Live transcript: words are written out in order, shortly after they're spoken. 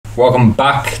Welcome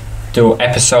back to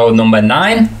episode number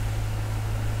 9.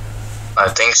 I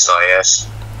think so, yes.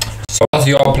 So what's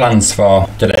your plans for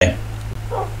today?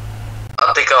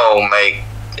 I think I'll make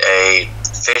a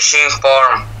fishing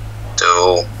farm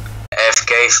to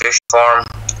FK fish farm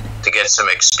to get some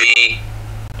XP,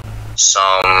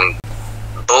 some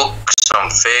books, some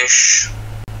fish,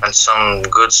 and some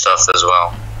good stuff as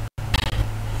well.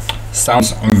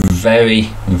 Sounds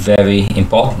very, very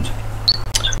important.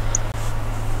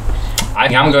 I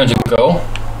think I'm going to go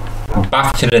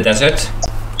back to the desert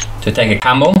to take a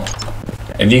camel.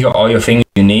 Have you got all your things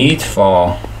you need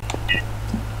for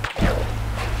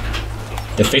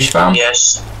the fish farm?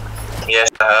 Yes, I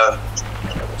have.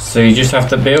 So you just have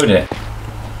to build it.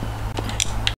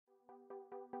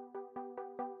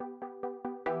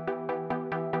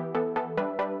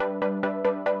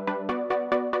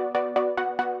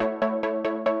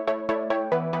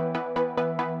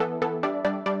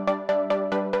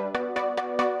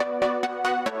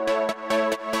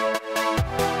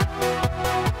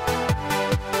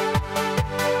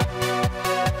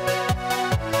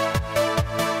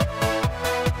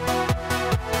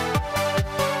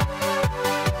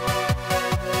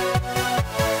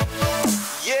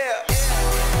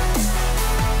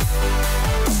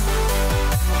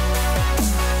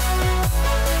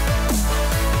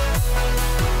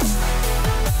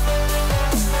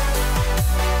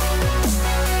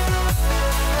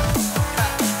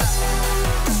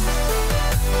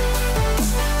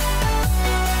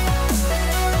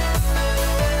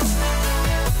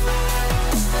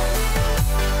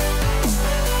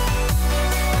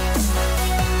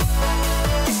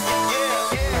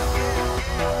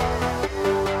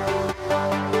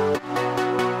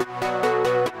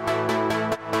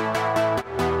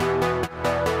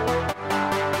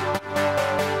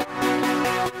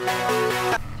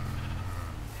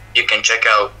 You can check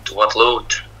out what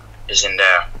loot is in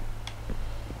there.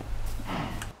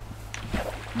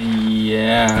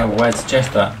 Yeah, where's the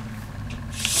chest at?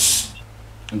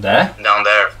 There? Down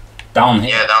there. Down here?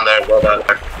 Yeah, down there. Go down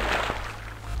there.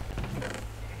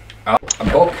 Oh, a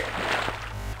book.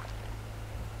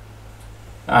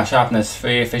 Sharpness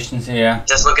 3, efficiency, yeah.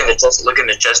 Just look in the chest. Look in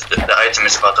the chest. The item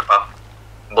is about to pop.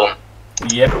 Boom.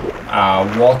 Yep.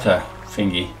 Water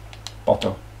thingy.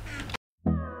 Bottle.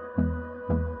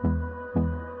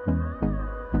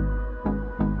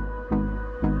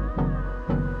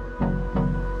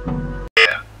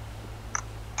 Yeah.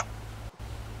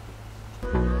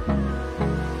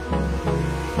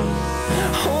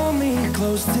 Hold me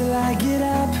close till I get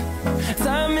up.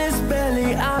 Time is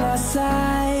barely on our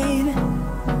side.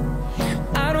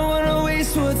 I don't wanna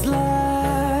waste what's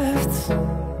left.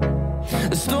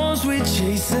 The storms we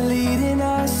chase are leading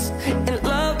us, and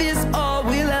love is all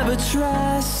we'll ever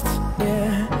trust.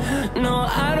 Yeah, no,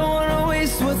 I don't wanna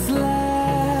waste what's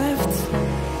left.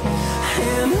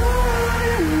 And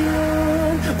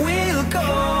on we'll go,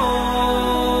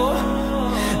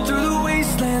 through the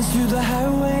wastelands, through the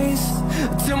highways,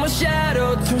 till my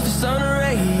shadow turns to sun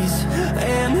rays.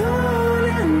 And on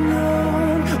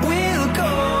we'll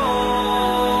go,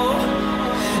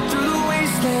 through the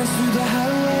wastelands, through the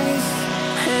highways,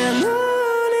 and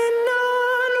on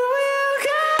we'll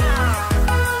go.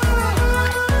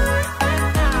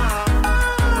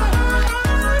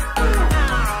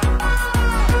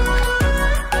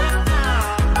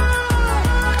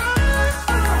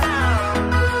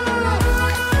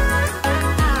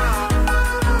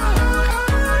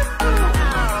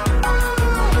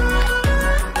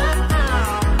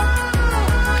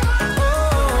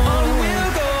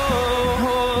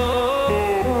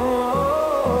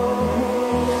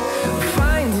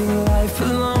 Finding life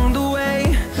along the way,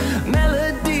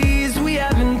 melodies we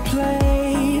haven't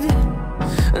played.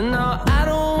 No, I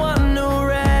don't want no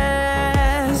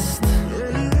rest.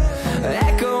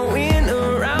 Echoing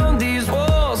around these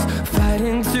walls,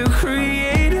 fighting to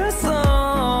create a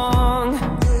song.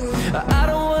 I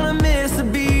don't wanna miss a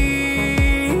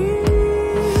beat.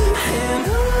 And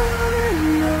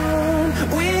on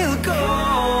we'll go,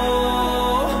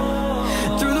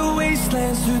 through the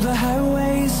wastelands, through the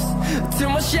highways, till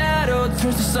my shadow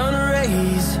turns to sun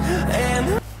rays.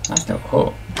 And That's not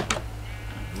cool.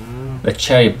 The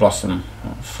cherry blossom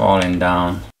falling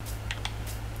down.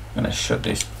 I'm gonna shut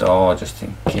this door just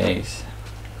in case.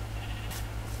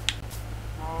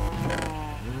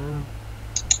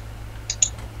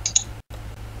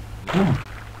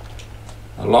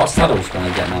 A lot of saddles gonna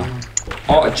get now.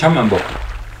 Oh, a enchantment book.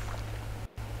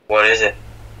 What is it?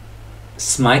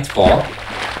 Smite 4,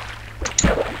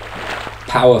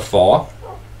 Power 4,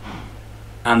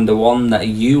 and the one that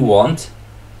you want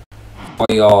for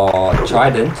your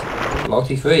trident,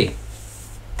 Loyalty 3.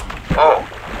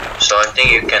 So I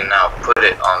think you can now put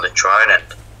it on the trident.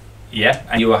 Yeah,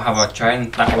 and you will have a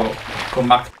trident that will come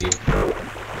back to you.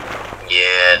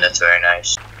 Yeah, that's very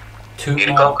nice.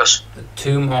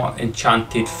 Two more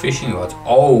enchanted fishing rods.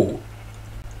 Oh!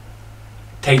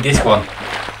 Take this one.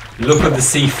 Look at the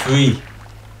C3.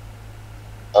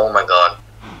 Oh my god.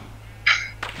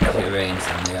 It rains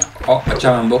in there. Oh, a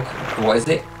German book. What is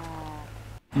it?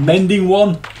 Mending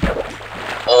 1.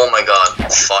 Oh my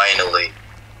god, finally.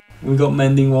 We got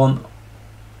mending 1.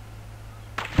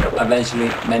 Eventually,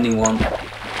 mending 1.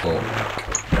 Oh.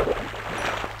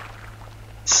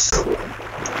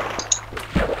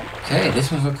 Okay,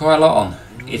 this one's got quite a lot on.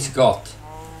 It's got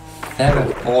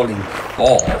Feather Falling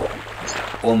 4,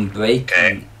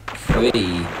 Unbreaking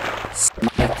 3,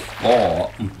 Smite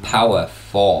 4, and Power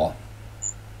 4.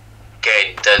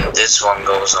 Okay, then this one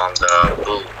goes on the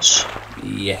boots.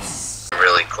 Yes.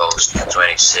 Really close to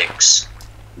 26.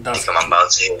 I think I'm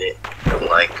about to hit it,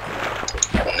 like,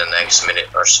 in the next minute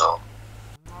or so.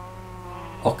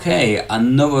 Okay,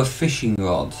 another fishing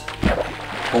rod.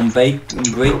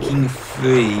 Unbreaking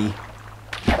 3,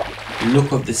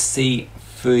 Look of the Sea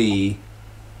 3,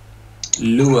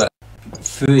 Lure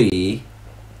 3,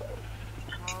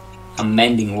 and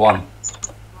Mending 1.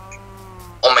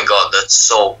 Oh my god, that's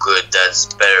so good. That's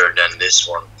better than this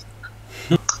one.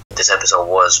 This episode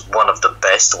was one of the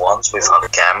best ones with our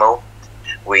camel.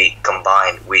 We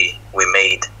combined, we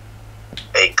made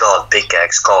a god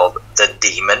pickaxe called the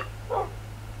Demon.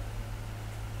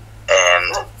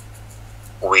 And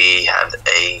we had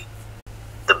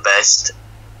the best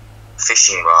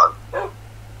fishing rod.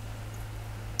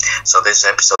 So this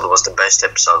episode was the best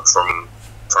episode for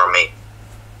me.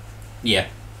 Yeah.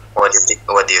 What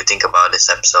do you think about this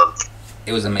episode?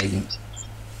 It was amazing.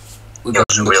 It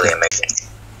was really amazing.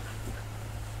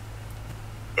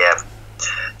 Yeah.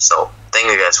 So thank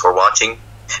you guys for watching.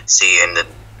 See you in the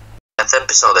 10th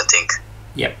episode, I think.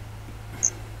 Yep.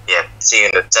 Yeah. See you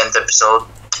in the 10th episode.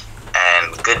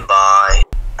 And goodbye.